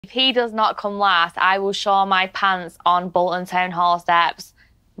If he does not come last, I will show my pants on Bolton Town Hall steps.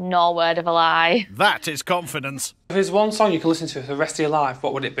 No word of a lie. That is confidence. If there's one song you can listen to for the rest of your life,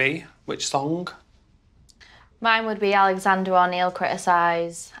 what would it be? Which song? Mine would be Alexander O'Neill,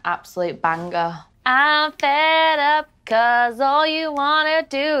 Criticise. Absolute banger. I'm fed up cause all you wanna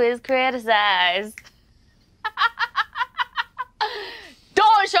do is criticise.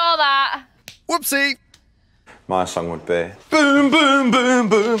 Don't show that. Whoopsie. My song would be boom, boom, boom,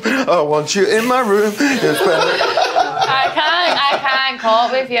 boom. I want you in my room. I can't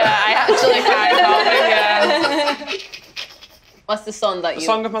cope with you. I actually can't cope with you. What's the song that you... The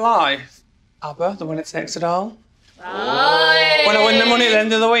song of my life? ABBA, The Winner Takes It All. When I win the money at the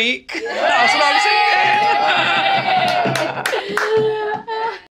end of the week. That's what I'm singing.